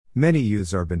Many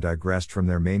youths are been digressed from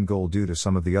their main goal due to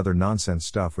some of the other nonsense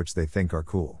stuff which they think are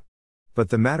cool. But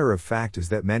the matter of fact is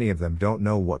that many of them don't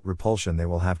know what repulsion they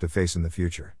will have to face in the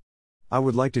future. I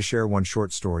would like to share one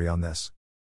short story on this.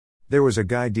 There was a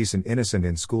guy decent innocent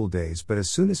in school days, but as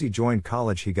soon as he joined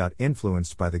college he got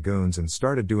influenced by the goons and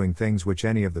started doing things which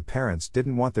any of the parents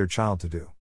didn't want their child to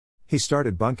do. He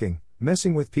started bunking,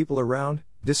 messing with people around,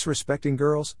 disrespecting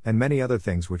girls, and many other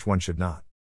things which one should not.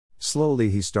 Slowly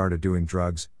he started doing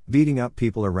drugs, beating up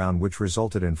people around, which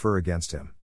resulted in fur against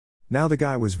him. Now the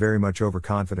guy was very much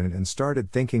overconfident and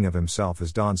started thinking of himself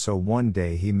as Don, so one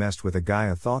day he messed with a guy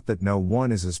who thought that no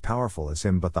one is as powerful as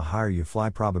him, but the higher you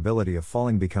fly, probability of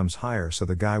falling becomes higher, so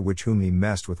the guy which whom he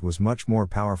messed with was much more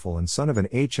powerful and son of an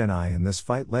HNI, and this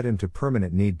fight led him to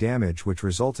permanent knee damage, which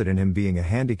resulted in him being a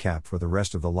handicap for the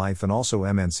rest of the life, and also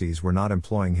MNCs were not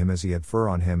employing him as he had fur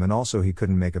on him, and also he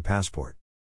couldn't make a passport.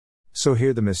 So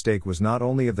here the mistake was not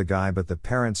only of the guy but the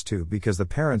parents too, because the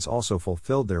parents also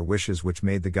fulfilled their wishes, which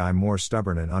made the guy more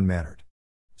stubborn and unmannered.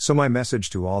 So my message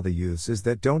to all the youths is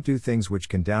that don't do things which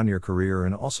can down your career,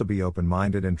 and also be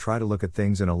open-minded and try to look at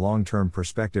things in a long-term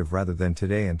perspective rather than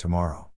today and tomorrow.